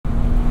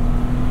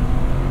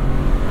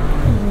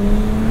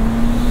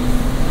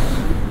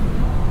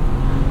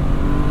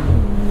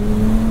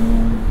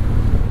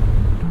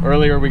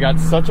earlier we got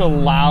such a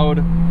loud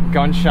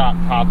gunshot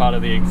pop out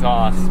of the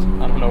exhaust.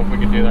 I don't know if we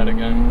can do that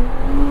again.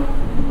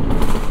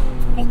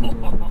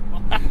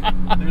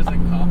 There's a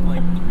cop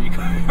like 3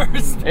 cars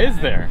back. Is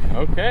there?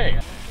 Okay.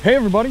 Hey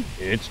everybody,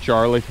 it's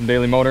Charlie from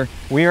Daily Motor.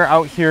 We are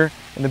out here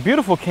in the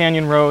beautiful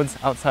canyon roads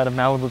outside of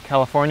Malibu,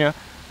 California,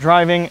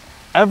 driving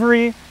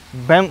every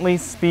Bentley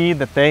Speed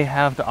that they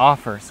have to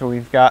offer. So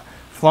we've got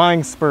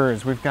Flying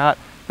Spurs, we've got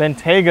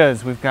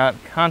Bentaygas, we've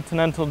got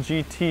Continental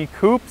GT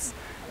Coupes,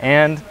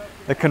 and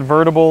the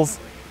convertibles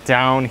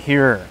down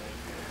here.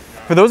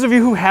 For those of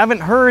you who haven't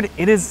heard,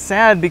 it is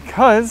sad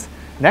because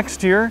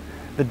next year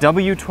the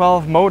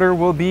W-12 motor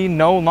will be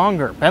no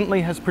longer.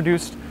 Bentley has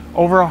produced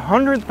over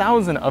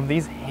 100,000 of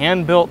these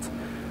hand-built,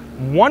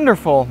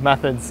 wonderful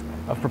methods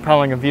of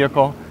propelling a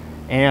vehicle,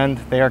 and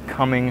they are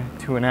coming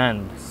to an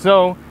end.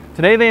 So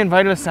today they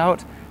invited us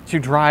out to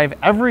drive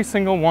every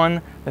single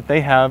one that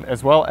they have,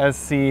 as well as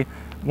see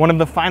one of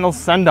the final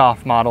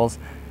send-off models,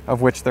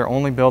 of which they're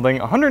only building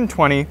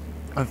 120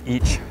 of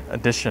each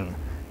edition.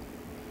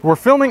 We're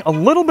filming a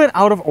little bit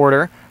out of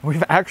order.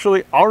 We've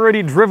actually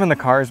already driven the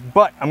cars,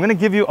 but I'm gonna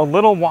give you a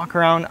little walk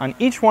around on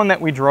each one that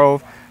we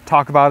drove,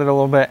 talk about it a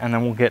little bit, and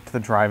then we'll get to the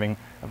driving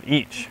of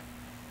each.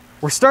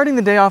 We're starting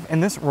the day off in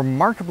this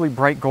remarkably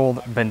bright gold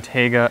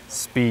Bentayga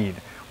Speed.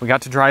 We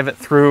got to drive it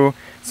through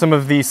some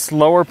of the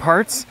slower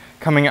parts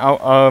coming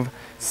out of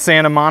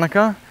Santa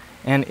Monica,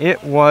 and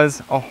it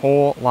was a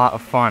whole lot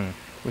of fun.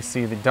 We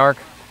see the dark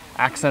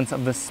accents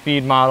of the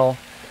Speed model,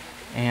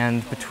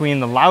 and between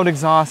the loud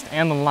exhaust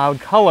and the loud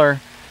color,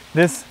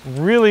 this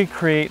really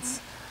creates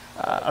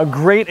a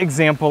great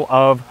example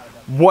of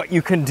what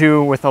you can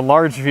do with a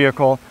large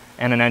vehicle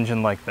and an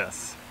engine like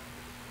this.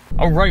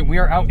 All right, we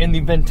are out in the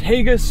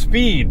Bentayga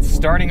Speed.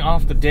 Starting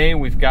off the day,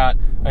 we've got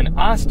an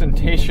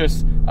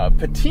ostentatious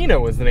patina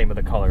was the name of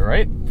the color,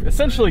 right?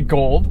 Essentially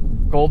gold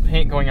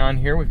paint going on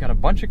here. We've got a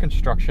bunch of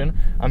construction.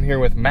 I'm here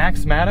with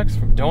Max Maddox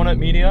from Donut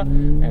Media,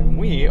 and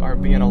we are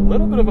being a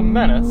little bit of a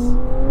menace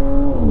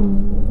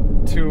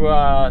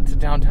to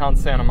downtown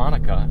Santa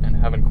Monica and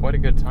having quite a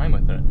good time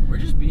with it. We're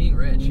just being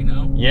rich, you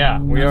know? Yeah,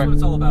 That's what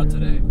it's all about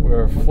today.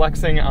 We're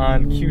flexing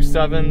on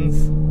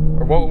Q7s,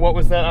 or what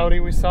was that Audi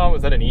we saw?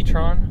 Was that an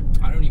e-tron?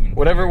 I don't even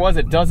Whatever it was,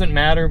 it doesn't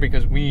matter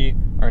because we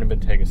are in a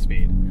Bentayga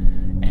Speed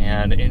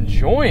and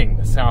enjoying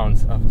the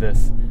sounds of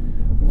this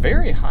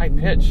very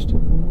high-pitched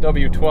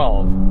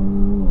W-12.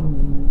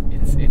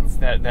 It's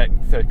that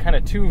kind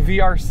of two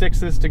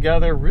VR6s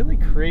together really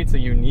creates a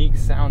unique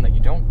sound that you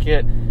don't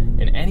get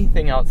in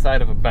anything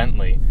outside of a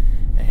Bentley.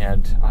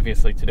 And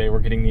obviously today we're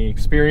getting the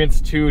experience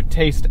to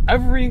taste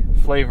every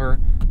flavor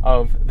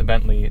of the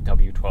Bentley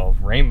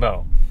W-12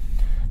 Rainbow.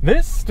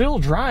 This still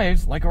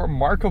drives like a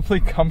remarkably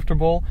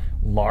comfortable,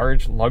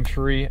 large,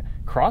 luxury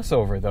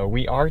crossover though.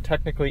 We are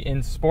technically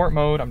in sport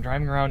mode. I'm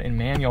driving around in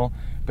manual,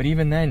 but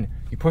even then,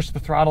 you push the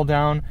throttle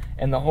down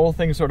and the whole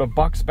thing sort of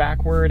bucks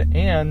backward,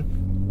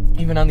 and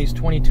even on these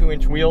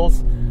 22-inch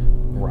wheels,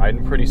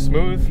 riding pretty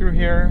smooth through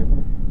here.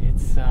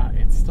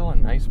 It's still a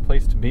nice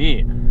place to be.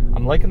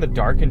 I'm liking the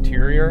dark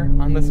interior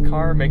on this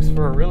car. Makes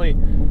for a really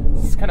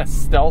kind of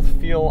stealth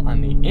feel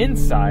on the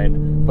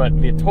inside,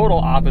 but the total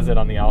opposite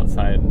on the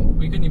outside.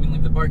 We couldn't even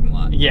leave the parking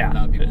lot. Yeah.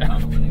 Without people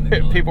complimenting the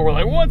color. People were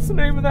like, what's the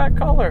name of that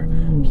color?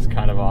 Which is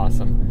kind of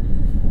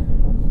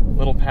awesome.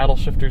 Little paddle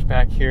shifters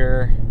back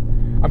here.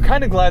 I'm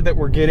kind of glad that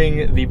we're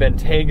getting the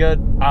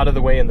Bentayga out of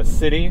the way in the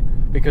city,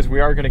 because we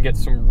are going to get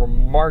some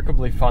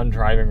remarkably fun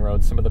driving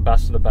roads, some of the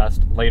best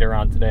later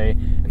on today,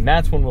 and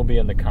that's when we'll be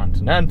in the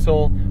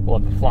Continental. We'll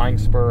have the Flying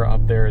Spur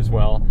up there as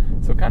well.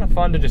 So kind of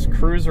fun to just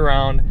cruise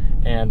around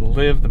and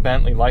live the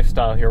Bentley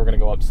lifestyle here. We're going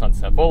to go up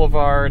Sunset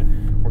Boulevard.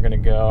 We're going to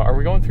go, are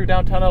we going through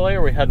downtown LA, or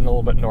are we heading a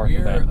little bit north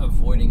of that? We're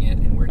avoiding it,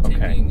 and we're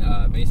taking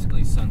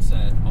basically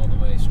Sunset all the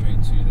way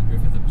straight to the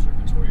Griffith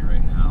Observatory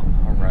right now.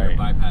 All right. We're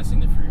bypassing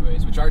the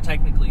freeways, which are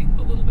technically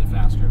a little bit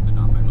faster, but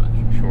not by much.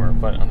 Sure,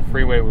 but on the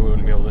freeway we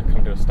wouldn't be able to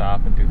come to a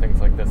stop and do things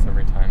like this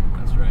every time.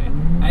 That's right.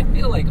 I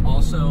feel like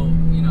also,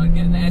 you know,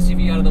 getting the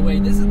SUV out of the way,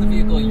 this is the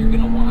vehicle you're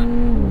going to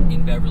want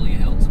in Beverly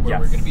Hills, where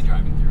we're going to be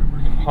driving through. We're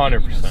going to be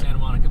 100%. You know, Santa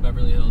Monica,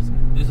 Beverly Hills.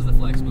 This is the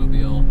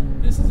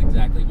Flexmobile. This is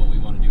exactly what we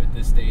want to do at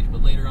this stage.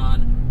 But later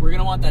on, we're going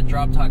to want that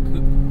drop top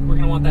coupe. We're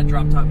going to want that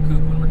drop top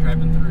coupe when we're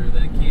driving through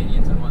the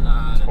canyons and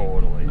whatnot.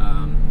 Totally.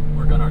 And,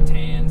 work on our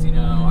tans, you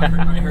know. I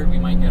heard we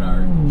might get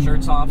our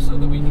shirts off so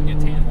that we can get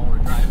tan while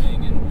we're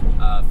driving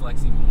and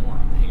flex even more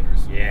on the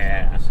haters.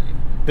 Yeah.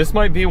 This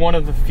might be one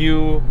of the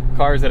few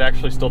cars that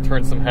actually still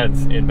turns some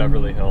heads in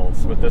Beverly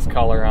Hills with this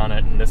color on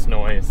it and this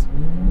noise.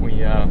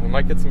 We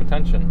might get some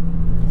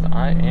attention. So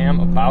I am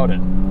about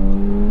it.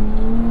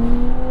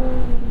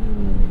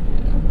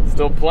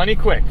 Still plenty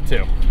quick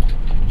too.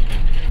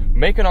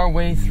 Making our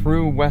way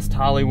through West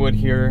Hollywood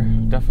here,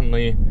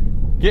 definitely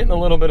getting a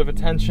little bit of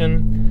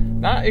attention.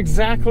 Not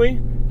exactly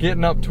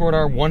getting up toward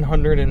our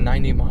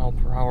 190 mile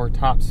per hour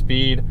top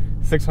speed,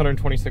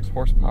 626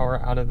 horsepower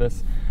out of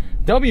this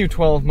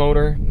W-12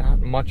 motor. Not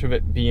much of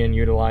it being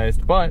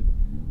utilized, but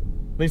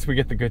at least we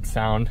get the good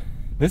sound.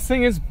 This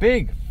thing is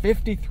big,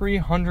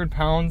 5,300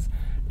 pounds.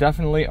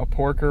 Definitely a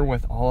porker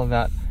with all of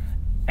that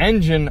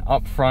engine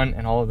up front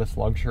and all of this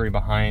luxury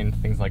behind,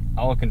 things like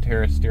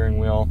Alcantara steering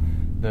wheel,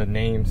 the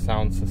name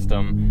sound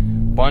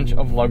system, bunch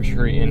of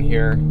luxury in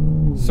here.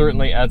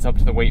 Certainly adds up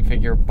to the weight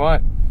figure,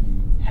 but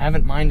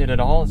haven't minded at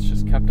all. It's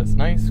just kept us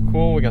nice,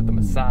 cool. We got the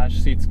massage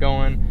seats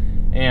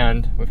going,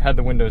 and we've had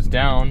the windows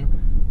down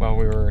while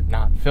we were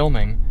not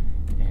filming.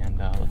 And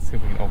let's see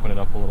if we can open it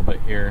up a little bit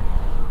here.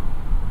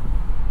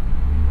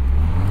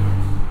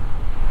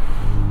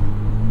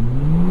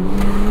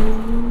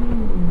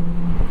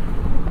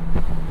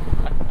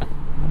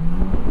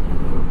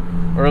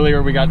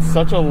 Earlier we got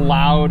such a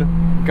loud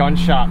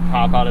gunshot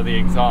pop out of the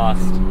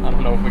exhaust. I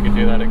don't know if we could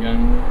do that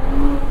again.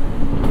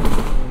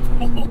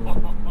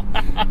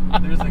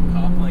 There's a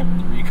cop like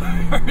 3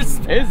 cars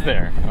back. Is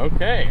there?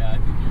 Okay. Yeah, I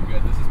think you're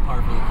good. This is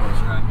par for the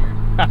course right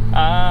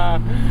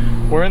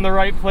here. We're in the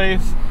right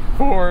place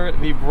for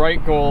the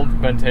bright gold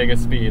Bentayga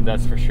Speed,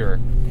 that's for sure.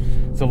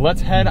 So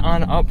let's head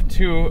on up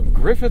to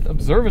Griffith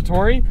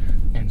Observatory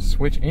and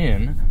switch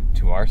in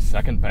to our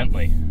second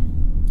Bentley.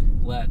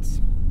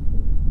 Let's.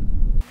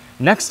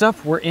 Next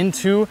up, we're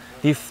into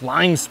the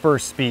Flying Spur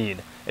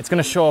Speed. It's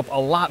gonna show up a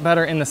lot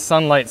better in the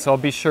sunlight, so I'll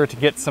be sure to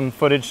get some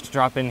footage to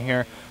drop in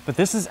here. But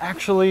this is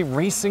actually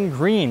racing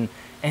green,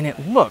 and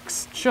it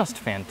looks just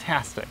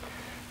fantastic.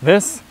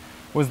 This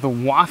was the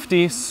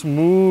wafty,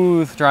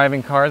 smooth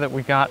driving car that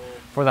we got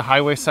for the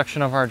highway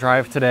section of our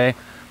drive today,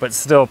 but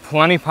still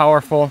plenty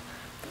powerful,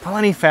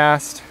 plenty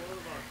fast,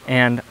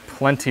 and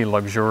plenty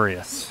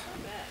luxurious.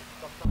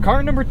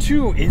 Car number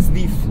 2 is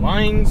the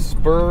Flying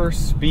Spur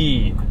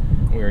Speed.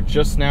 We are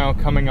just now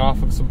coming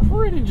off of some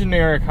pretty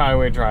generic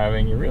highway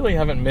driving. You really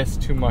haven't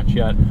missed too much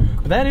yet,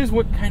 but that is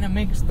what kind of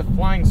makes the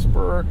Flying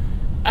Spur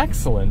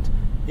excellent,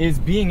 is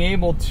being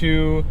able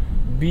to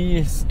be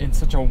in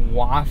such a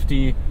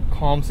wafty,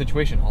 calm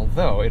situation.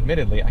 Although,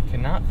 admittedly, I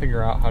cannot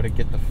figure out how to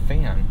get the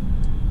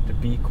fan to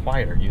be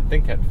quieter. You'd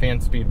think at fan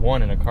speed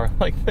 1 in a car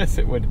like this,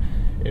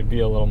 it'd be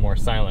a little more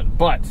silent.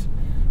 But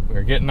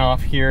we're getting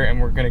off here, and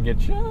we're gonna get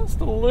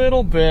just a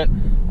little bit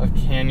of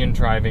canyon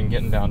driving,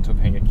 getting down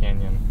Topanga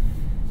Canyon.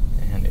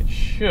 And it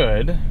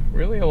should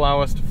really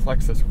allow us to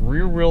flex this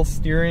rear wheel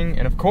steering,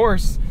 and of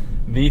course,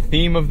 the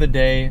theme of the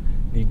day,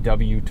 the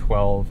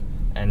W-12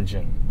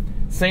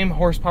 engine. Same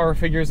horsepower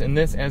figures in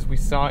this as we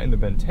saw in the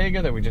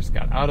Bentayga that we just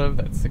got out of,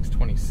 that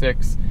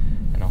 626,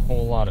 and a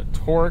whole lot of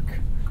torque.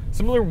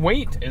 Similar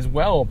weight as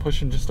well,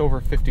 pushing just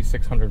over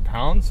 5,600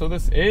 pounds, so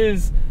this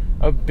is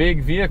a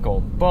big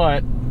vehicle,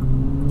 but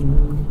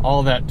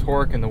all that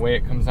torque and the way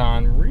it comes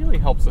on really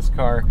helps this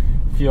car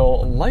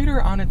feel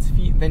lighter on its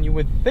feet than you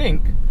would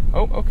think.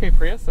 Oh, okay,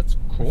 Prius, that's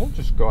cool.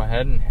 Just go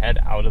ahead and head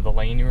out of the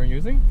lane you were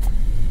using.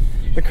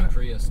 The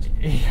Prius.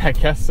 Yeah, I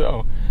guess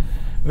so.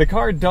 The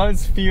car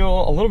does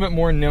feel a little bit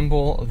more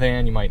nimble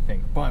than you might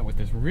think, but with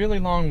this really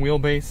long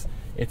wheelbase,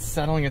 it's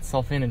settling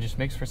itself in and just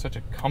makes for such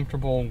a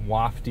comfortable,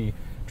 wafty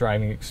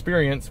driving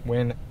experience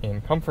when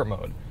in comfort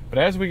mode. But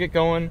as we get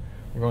going,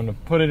 we're going to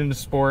put it into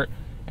sport,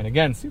 and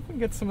again, see if we can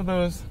get some of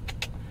those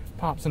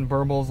pops and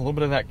burbles, a little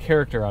bit of that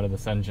character out of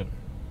this engine.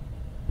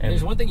 And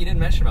there's one thing you didn't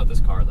mention about this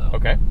car, though.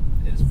 Okay.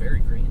 It is very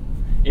green.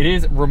 It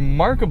is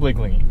remarkably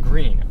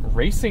green.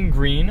 Racing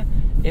green.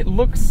 It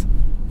looks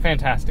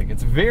fantastic.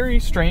 It's very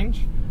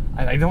strange.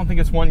 I don't think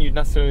it's one you'd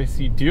necessarily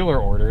see dealer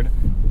ordered,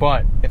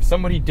 but if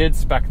somebody did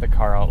spec the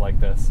car out like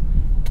this,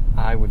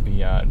 I would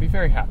be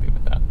very happy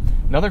with that.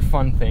 Another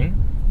fun thing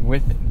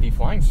with the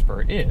Flying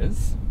Spur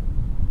is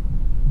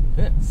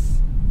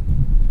this.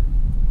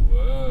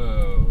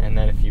 Whoa. And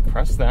then if you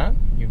press that,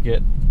 you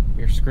get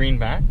your screen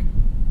back,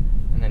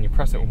 and then you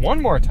press it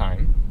one more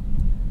time,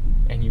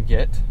 and you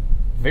get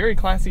very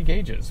classy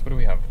gauges. What do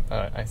we have?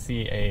 I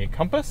see a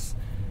compass,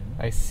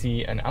 I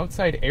see an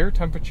outside air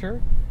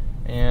temperature,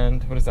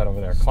 and what is that over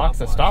there?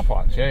 Clock's a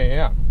stopwatch.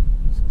 Yeah.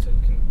 So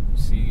you can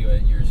see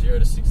your 0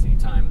 to 60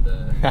 time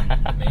the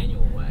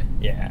manual way.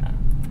 Yeah,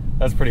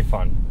 that's pretty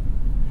fun.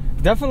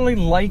 Definitely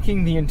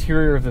liking the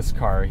interior of this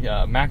car.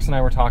 Max and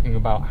I were talking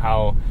about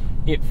how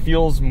it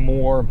feels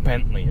more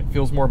Bentley, it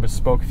feels more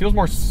bespoke, it feels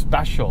more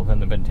special than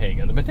the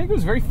Bentayga. The Bentayga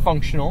was very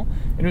functional,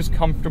 and it was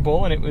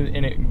comfortable, and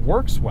it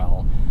works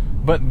well.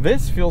 But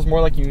this feels more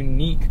like a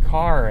unique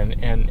car,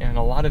 and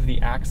a lot of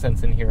the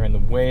accents in here and the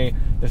way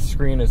the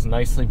screen is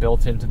nicely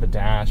built into the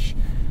dash.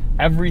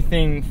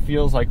 Everything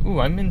feels like,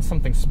 ooh, I'm in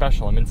something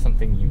special, I'm in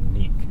something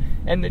unique.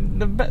 And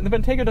the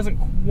Bentayga doesn't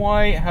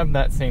quite have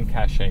that same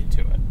cachet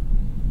to it.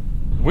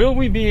 Will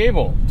we be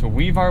able to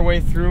weave our way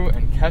through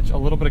and catch a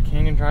little bit of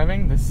canyon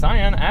driving? This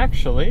Scion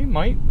actually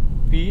might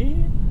be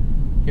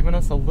giving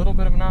us a little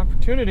bit of an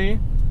opportunity.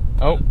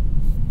 Oh,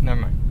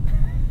 never mind.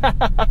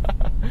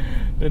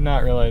 Did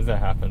not realize that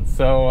happened.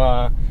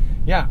 So,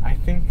 yeah, I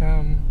think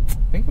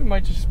we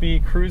might just be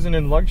cruising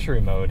in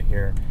luxury mode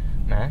here,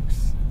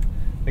 Max.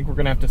 I think we're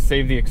gonna have to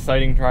save the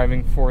exciting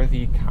driving for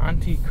the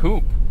Conti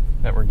Coupe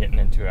that we're getting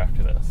into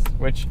after this,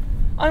 which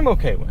I'm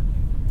okay with.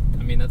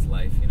 I mean, that's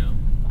life, you know.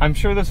 I'm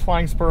sure this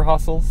Flying Spur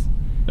hustles.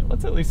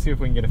 Let's at least see if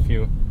we can get a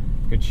few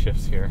good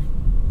shifts here.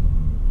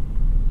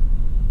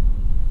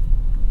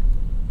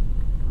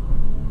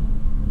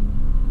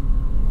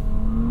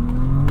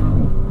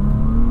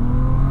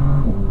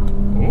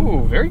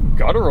 very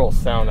guttural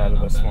sound out of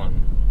this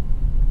one.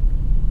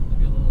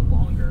 Maybe a little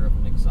longer of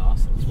an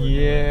exhaust.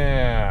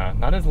 Yeah,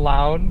 not as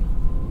loud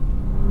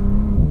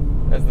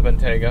as the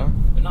Bentayga.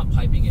 They're not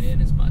piping it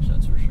in as much,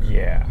 that's for sure.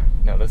 Yeah,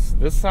 no,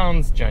 this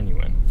sounds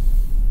genuine.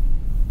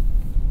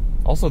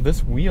 Also,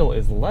 this wheel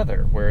is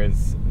leather,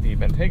 whereas the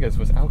Bentayga's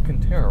was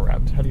Alcantara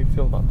wrapped. How do you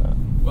feel about that?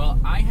 Well,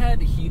 I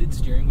had heated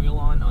steering wheel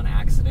on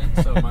accident,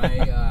 so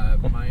my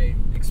my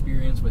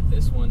experience with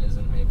this one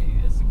isn't maybe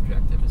as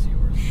objective as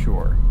yours.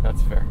 Sure,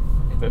 that's fair.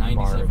 It's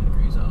 97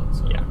 degrees out,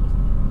 so yeah.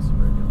 It's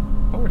very good.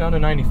 Oh, we're down to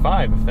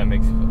 95, if that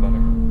makes you feel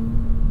better.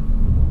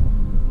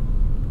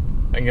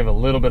 I can give a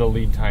little bit of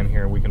lead time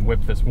here. We can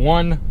whip this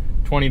 20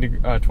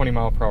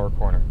 mile per hour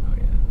corner. Oh,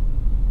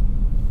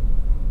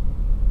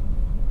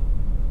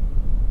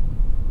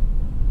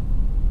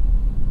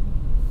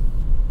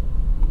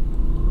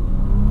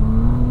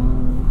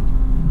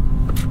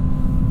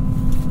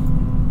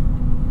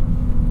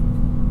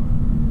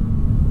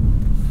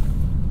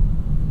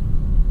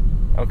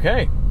 yeah.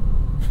 Okay.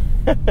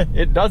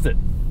 It does it.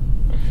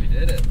 She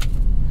did it.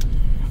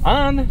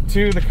 On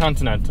to the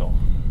Continental.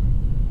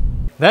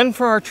 Then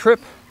for our trip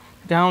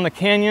down the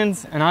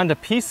canyons and onto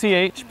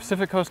PCH,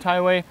 Pacific Coast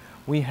Highway,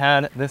 we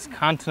had this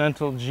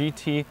Continental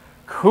GT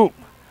Coupe.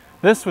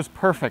 This was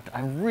perfect.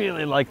 I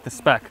really like the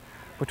spec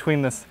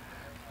between this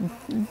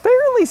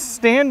fairly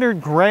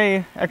standard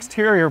gray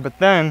exterior, but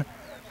then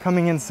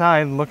coming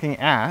inside looking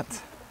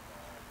at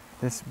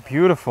this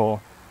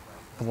beautiful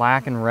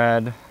black and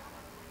red.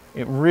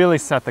 It really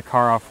set the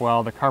car off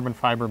well, the carbon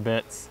fiber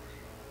bits.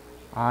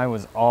 I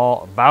was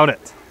all about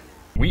it.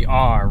 We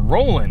are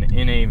rolling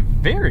in a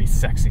very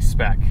sexy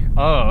spec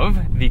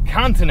of the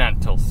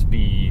Continental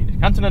Speed,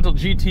 Continental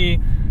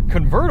GT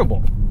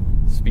Convertible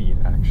Speed,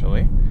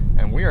 actually.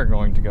 And we are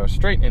going to go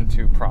straight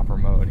into proper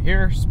mode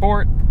here.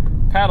 Sport,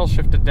 paddle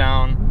shifted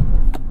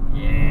down.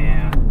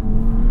 Yeah.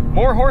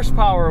 More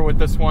horsepower with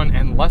this one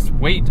and less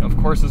weight, of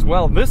course, as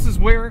well. This is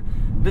where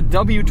the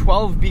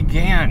W-12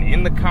 began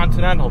in the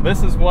Continental.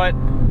 This is what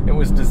it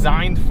was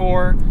designed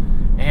for.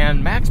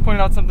 And Max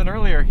pointed out something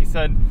earlier. He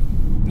said,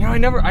 you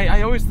know,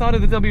 I always thought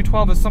of the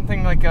W-12 as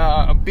something like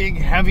a big,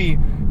 heavy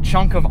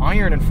chunk of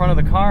iron in front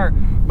of the car.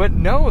 But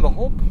no, the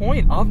whole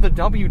point of the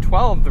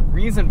W-12, the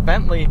reason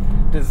Bentley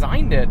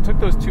designed it, took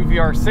those two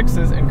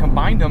VR6s and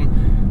combined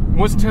them,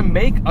 was to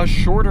make a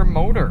shorter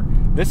motor.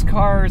 This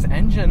car's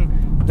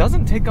engine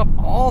doesn't take up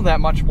all that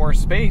much more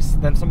space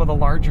than some of the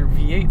larger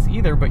V8s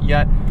either, but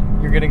yet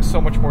you're getting so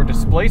much more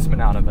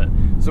displacement out of it.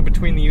 So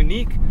between the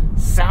unique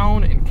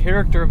sound and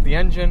character of the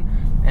engine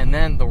and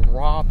then the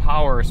raw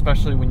power,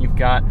 especially when you've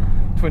got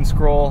twin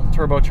scroll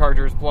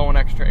turbochargers blowing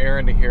extra air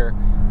into here,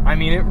 I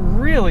mean, it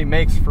really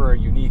makes for a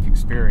unique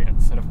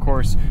experience. And of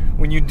course,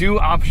 when you do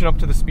option up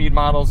to the speed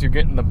models, you're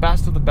getting the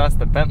best of the best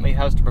that Bentley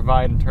has to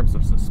provide in terms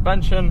of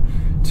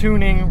suspension,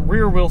 tuning,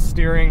 rear wheel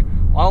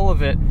steering. All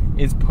of it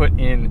is put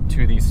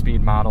into these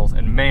speed models.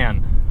 And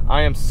man,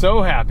 I am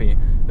so happy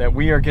that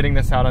we are getting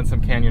this out on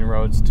some canyon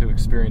roads to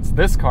experience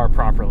this car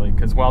properly.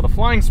 Because while the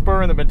Flying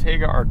Spur and the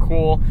Bentayga are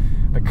cool,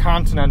 the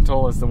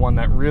Continental is the one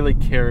that really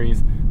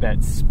carries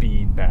that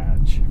speed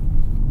badge.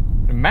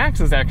 And Max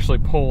has actually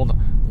pulled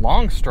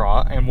long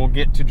straw, and we'll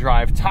get to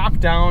drive top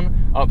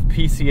down up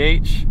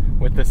PCH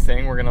with this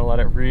thing. We're gonna let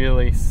it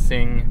really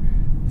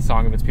sing the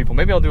song of its people.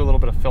 Maybe I'll do a little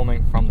bit of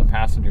filming from the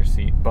passenger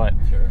seat, but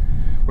sure.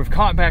 We've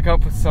caught back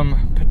up with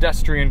some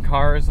pedestrian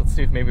cars. Let's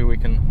see if maybe we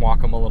can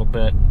walk them a little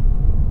bit,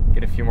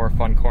 get a few more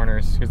fun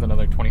corners. Here's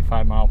another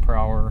 25 mile per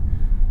hour.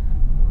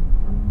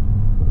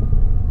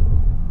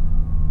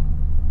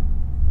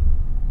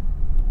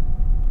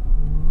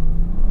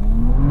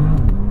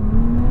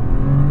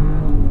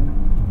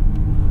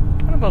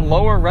 A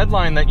lower red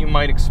line that you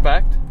might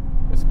expect,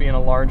 this being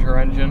a larger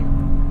engine,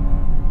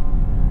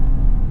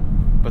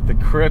 but the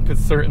grip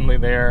is certainly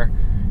there,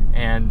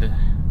 and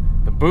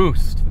the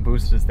boost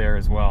is there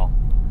as well.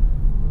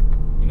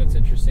 You know, it's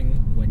interesting,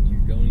 when you're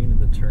going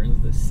into the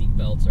turns, the seat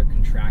belts are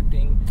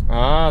contracting.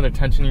 Ah, they're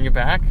tensioning you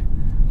back.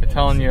 They're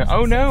telling you,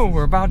 oh no,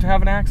 we're about to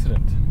have an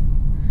accident.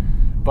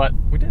 But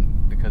we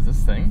didn't, because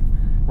this thing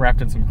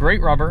wrapped in some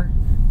great rubber,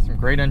 some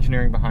great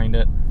engineering behind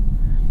it.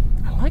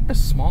 I like the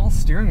small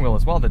steering wheel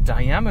as well. The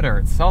diameter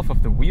itself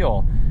of the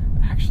wheel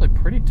is actually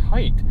pretty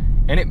tight,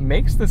 and it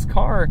makes this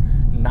car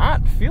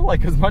not feel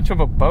like as much of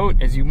a boat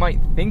as you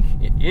might think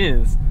it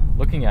is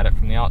looking at it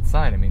from the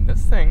outside. I mean,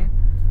 this thing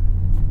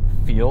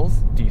feels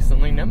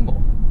decently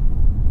nimble.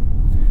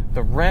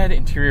 The red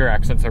interior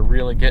accents are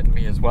really getting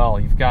me as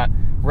well. You've got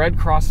red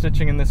cross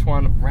stitching in this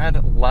one,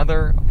 red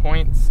leather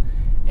points,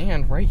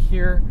 and right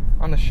here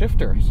on the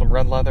shifter, some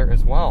red leather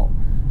as well.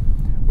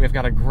 We've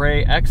got a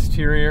gray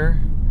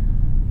exterior.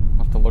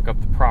 To look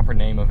up the proper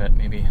name of it.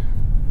 Maybe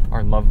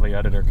our lovely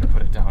editor can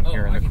put it down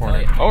here in the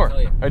corner. Or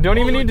I don't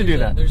even need to do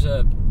that. There's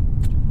a.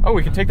 Oh,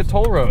 we can take the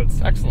toll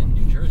roads. Excellent.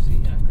 New Jersey,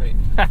 yeah, great.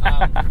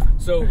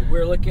 So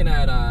we're looking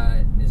at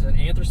is an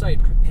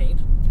anthracite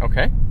paint.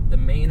 Okay. The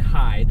main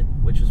hide,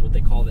 which is what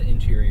they call the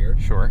interior,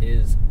 sure,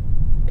 is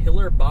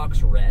pillar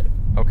box red.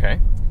 Okay.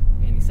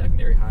 And the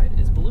secondary hide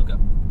is beluga.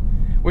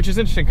 which is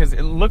interesting because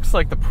it looks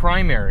like the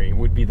primary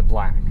would be the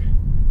black,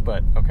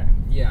 but okay.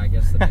 Yeah, I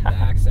guess the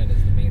accent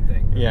is the main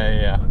thing.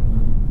 Yeah.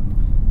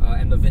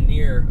 And the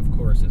veneer, of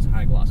course, is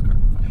high gloss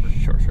carbon fiber.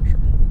 Sure.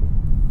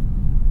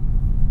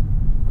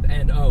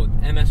 And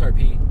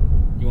MSRP,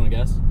 you want to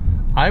guess?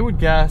 I would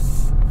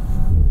guess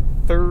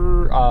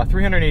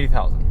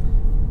 380,000.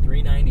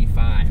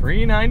 395.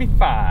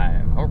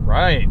 395. All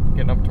right,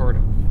 getting up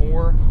toward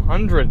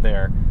 400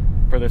 there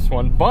for this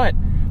one. But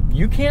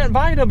you can't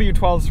buy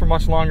W12s for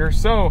much longer,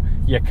 so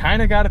you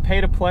kind of got to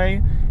pay to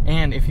play.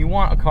 And if you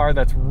want a car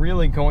that's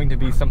really going to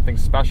be something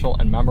special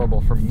and memorable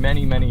for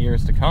many, many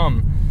years to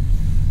come,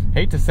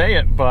 hate to say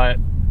it, but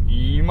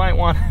you might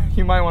want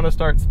to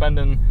start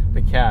spending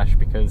the cash,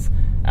 because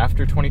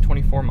after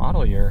 2024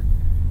 model year,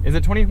 is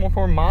it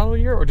 2024 model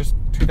year or just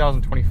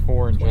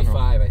 2024 in 25,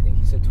 general? I think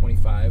he said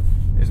 25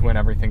 is when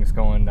everything's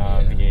going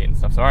V8 and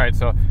stuff. So all right,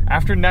 so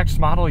after next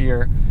model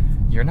year,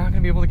 you're not going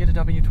to be able to get a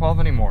W12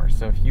 anymore.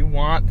 So if you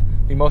want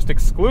the most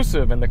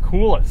exclusive and the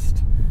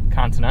coolest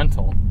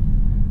Continental,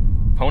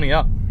 pony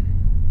up.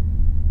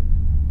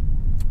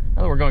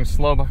 Now that we're going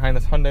slow behind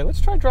this Hyundai,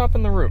 let's try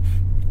dropping the roof.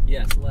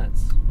 Yes,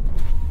 let's.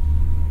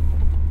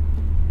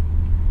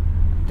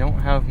 Don't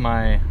have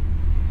my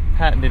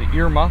patented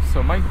earmuff,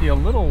 so it might be a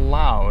little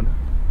loud.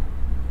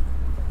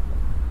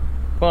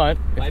 But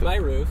Bye-bye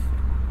roof.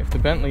 If the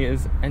Bentley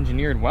is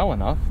engineered well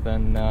enough,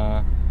 then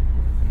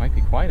it might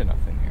be quiet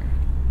enough in here.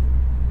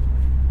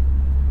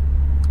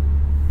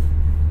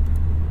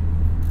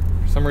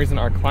 For some reason,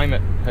 our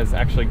Climate has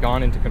actually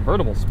gone into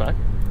convertible spec.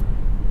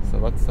 So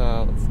let's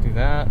do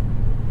that.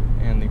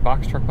 And the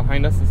box truck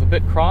behind us is a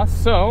bit cross,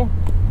 so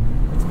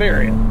let's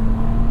bury it.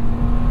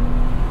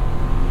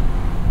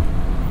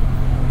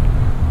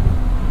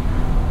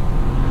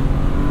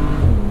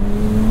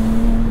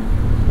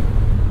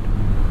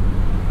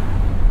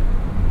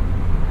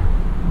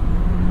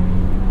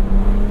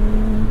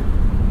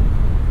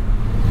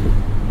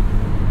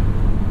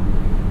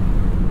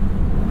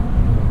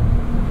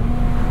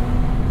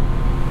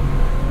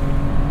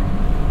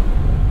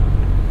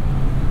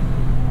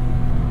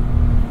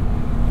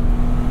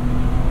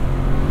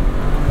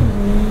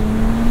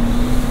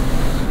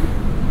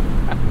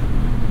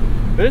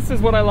 This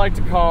is what I like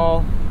to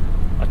call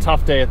a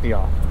tough day at the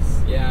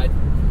office. Yeah, it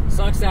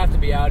sucks to have to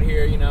be out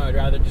here, you know. I'd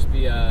rather just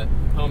be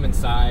home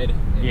inside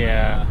in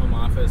my home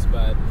office,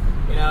 but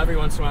you know, every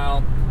once in a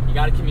while you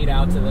got to commute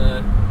out to the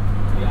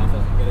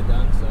office and get it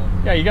done. So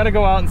yeah, you got to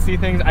go out and see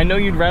things. I know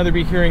you'd rather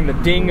be hearing the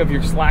ding of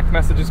your Slack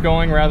messages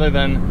going rather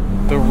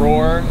than the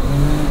roar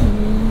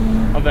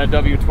of that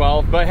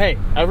W12, but hey,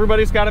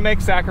 everybody's got to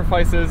make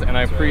sacrifices, and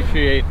I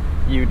appreciate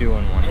you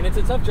doing one. And it's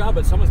a tough job,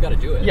 but someone's got to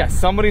do it. Yes,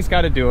 somebody's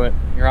got to do it.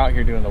 You're out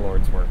here doing the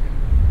Lord's work.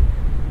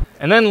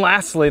 And then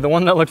lastly, the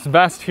one that looks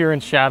best here in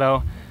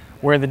shadow,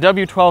 where the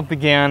W12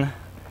 began,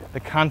 the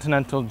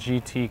Continental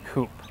GT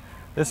Coupe.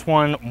 This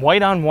one,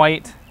 white on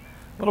white,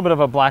 a little bit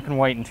of a black and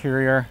white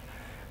interior.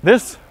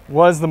 This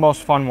was the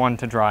most fun one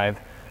to drive.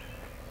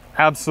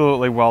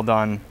 Absolutely well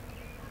done.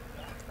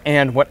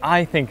 And what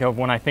I think of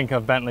when I think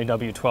of Bentley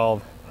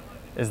W12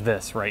 is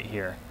this right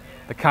here,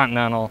 the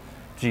Continental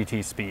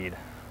GT Speed.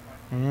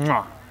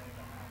 Mwah.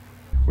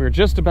 We're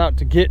just about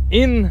to get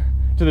into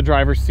the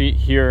driver's seat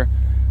here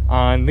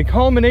on the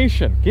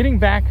culmination, getting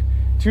back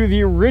to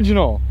the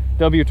original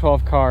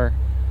W12 car,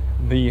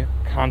 the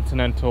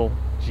Continental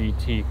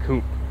GT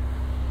Coupe.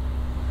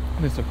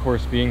 This, of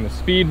course, being the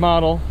Speed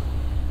model,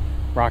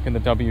 rocking the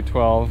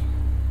W12.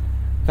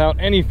 Without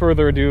any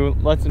further ado,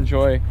 let's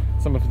enjoy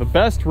some of the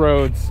best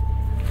roads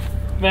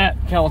that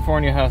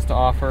California has to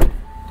offer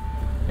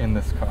in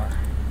this car.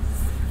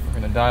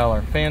 We're gonna dial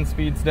our fan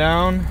speeds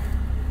down.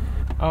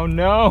 Oh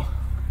no,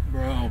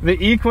 bro. The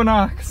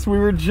Equinox, we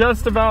were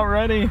just about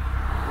ready.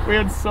 We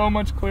had so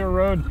much clear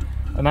road.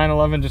 A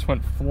 911 just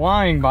went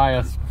flying by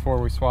us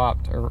before we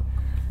swapped,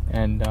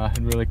 and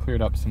had really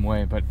cleared up some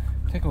way. But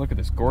take a look at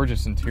this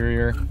gorgeous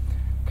interior,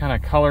 kind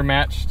of color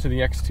match to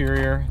the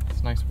exterior.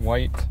 It's nice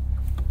white.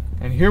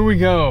 And here we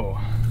go.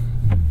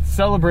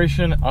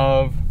 Celebration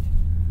of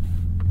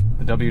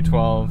the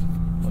W12.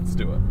 Let's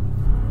do it.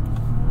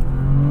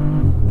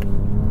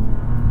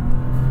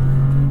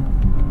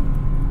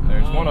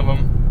 There's one of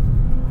them.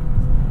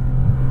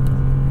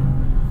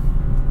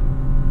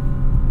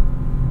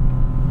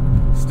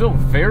 Still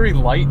very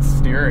light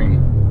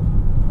steering.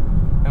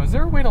 Now, is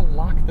there a way to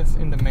lock this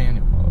into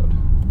manual mode?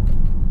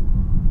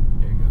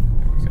 There you go.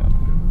 There we go.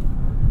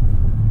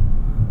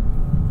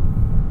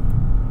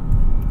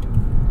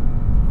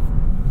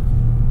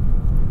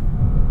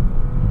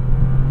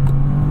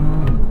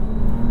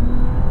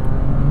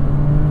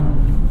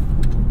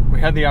 We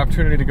had the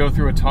opportunity to go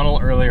through a tunnel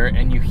earlier,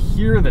 and you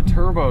hear the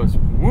turbos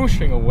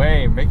whooshing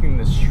away, making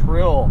this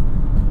shrill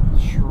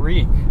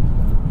shriek.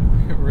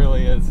 It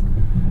really is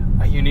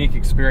a unique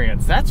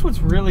experience. That's what's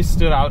really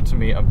stood out to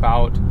me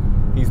about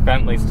these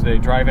Bentleys today,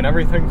 driving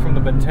everything from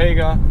the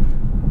Bentayga,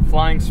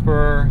 Flying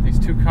Spur, these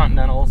two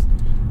Continentals.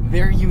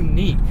 They're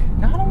unique,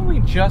 not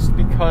only just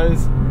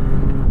because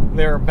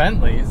they're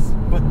Bentleys,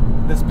 but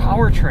this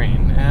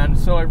powertrain. And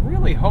so I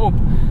really hope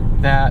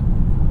that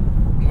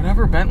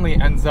whatever Bentley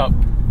ends up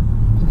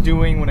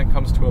doing when it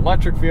comes to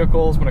electric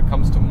vehicles, when it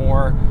comes to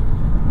more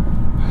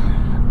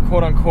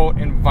quote-unquote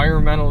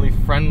environmentally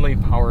friendly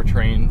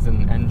powertrains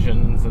and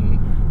engines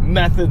and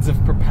methods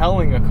of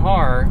propelling a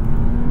car,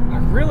 I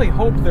really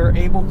hope they're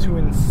able to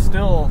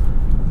instill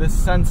this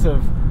sense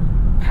of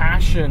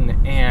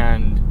passion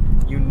and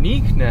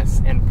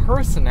uniqueness and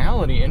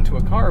personality into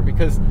a car,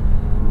 because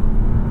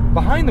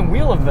behind the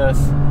wheel of this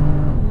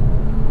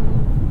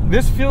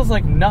feels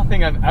like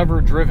nothing I've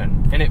ever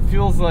driven, and it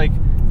feels like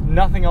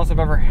nothing else I've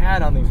ever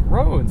had on these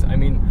roads. I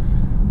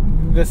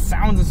mean, the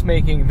sounds it's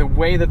making, the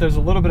way that there's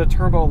a little bit of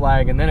turbo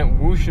lag and then it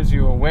whooshes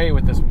you away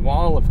with this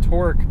wall of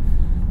torque,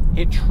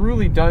 it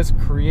truly does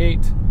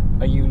create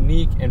a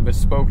unique and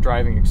bespoke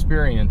driving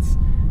experience.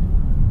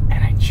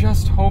 And I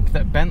just hope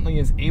that Bentley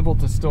is able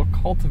to still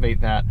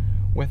cultivate that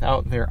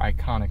without their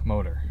iconic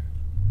motor.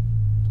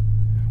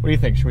 What do you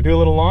think? Should we do a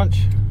little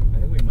launch? I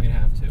think we might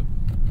have to.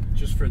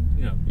 Just for,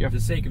 the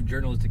sake of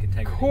journalistic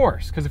integrity. Of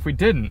course, because if we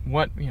didn't,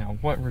 what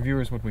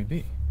reviewers would we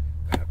be?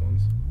 Bad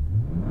ones.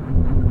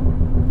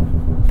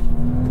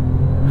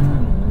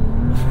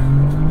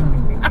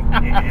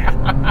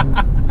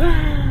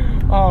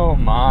 Oh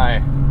my.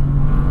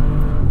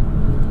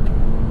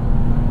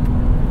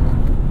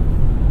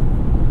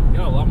 You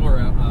got a lot more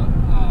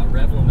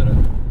rev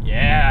limiter.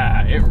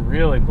 Yeah, it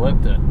really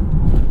blipped it.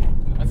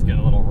 That's getting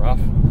a little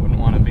rough. Wouldn't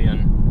want to be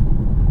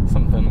in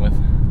something with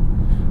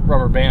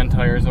rubber band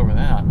tires over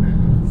that.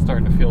 It's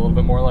starting to feel a little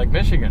bit more like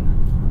Michigan.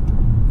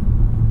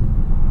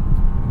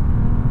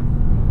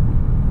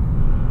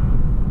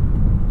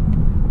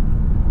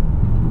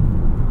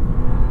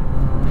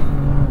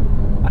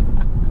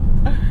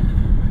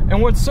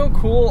 And what's so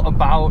cool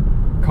about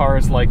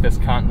cars like this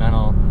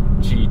Continental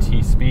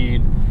GT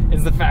Speed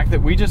is the fact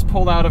that we just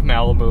pulled out of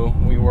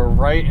Malibu. We were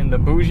right in the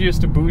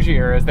bougiest of bougie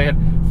areas. They had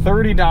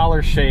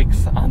 $30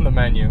 shakes on the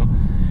menu,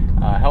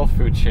 health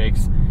food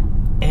shakes,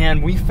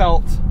 and we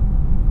felt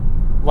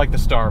like the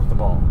star of the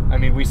ball. I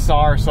mean, we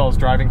saw ourselves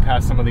driving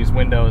past some of these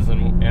windows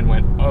and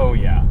went, oh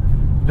yeah,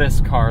 this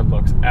car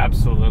looks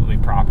absolutely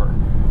proper.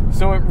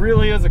 So it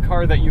really is a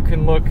car that you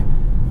can look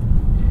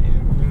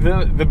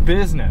the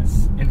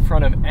business in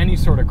front of any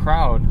sort of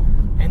crowd,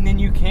 and then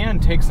you can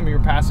take some of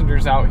your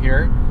passengers out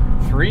here,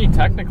 3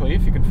 technically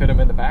if you can fit them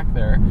in the back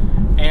there,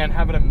 and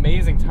have an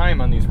amazing time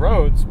on these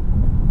roads.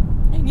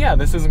 And yeah,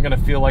 this isn't going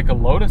to feel like a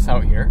Lotus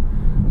out here,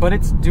 but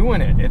it's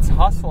doing it. It's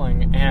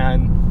hustling,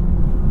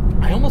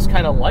 and I almost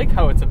kind of like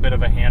how it's a bit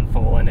of a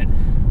handful, and it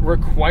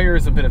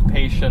requires a bit of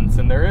patience,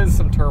 and there is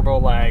some turbo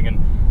lag, and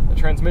the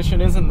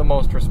transmission isn't the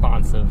most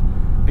responsive,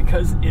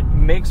 because it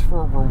makes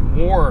for a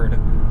reward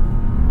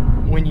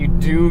when you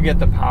do get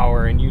the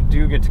power and you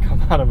do get to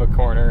come out of a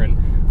corner and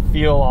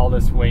feel all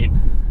this weight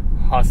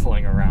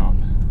hustling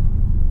around.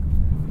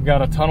 We've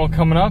got a tunnel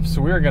coming up,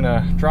 so we're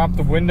gonna drop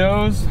the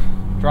windows,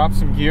 drop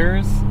some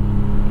gears,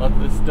 let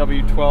this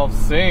W12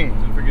 sing.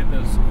 Don't forget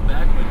those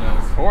back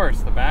windows. Of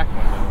course, the back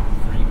window.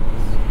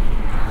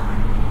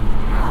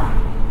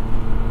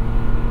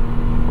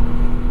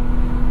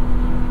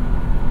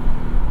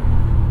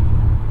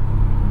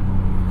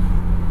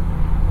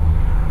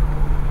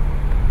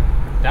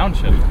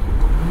 Downshift.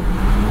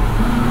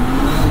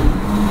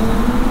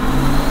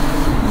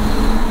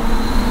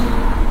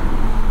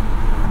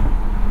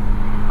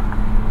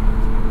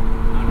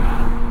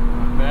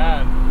 Not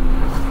bad.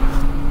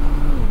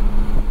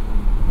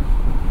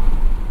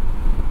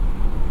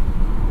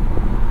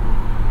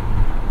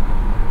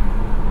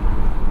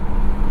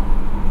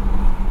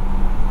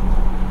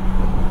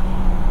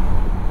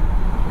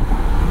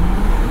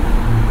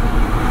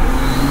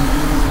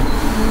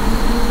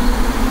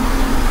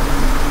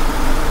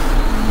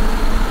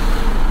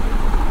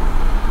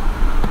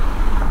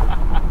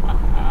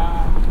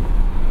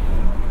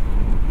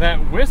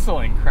 That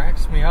whistling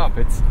cracks me up.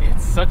 It's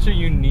such a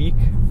unique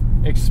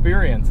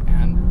experience,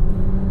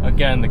 and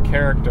again, the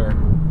character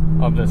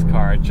of this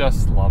car, I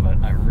just love it.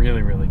 I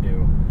really, really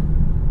do.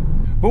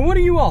 But what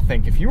do you all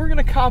think? If you were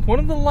gonna cop one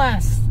of the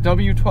last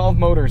W12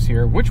 motors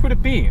here, which would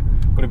it be?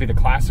 Would it be the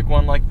classic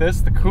one like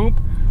this, the coupe?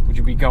 Would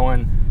you be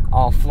going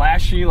all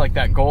flashy like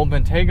that gold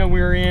Bentayga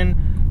we were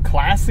in?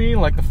 Classy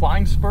like the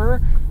Flying Spur?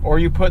 Or are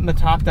you putting the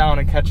top down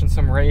and catching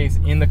some rays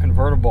in the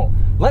convertible?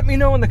 Let me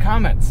know in the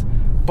comments.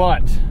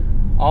 But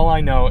all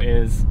I know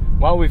is,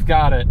 while we've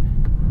got it,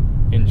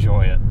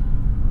 enjoy it.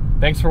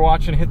 Thanks for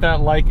watching. Hit that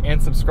like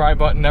and subscribe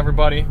button,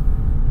 everybody.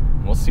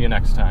 We'll see you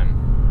next time.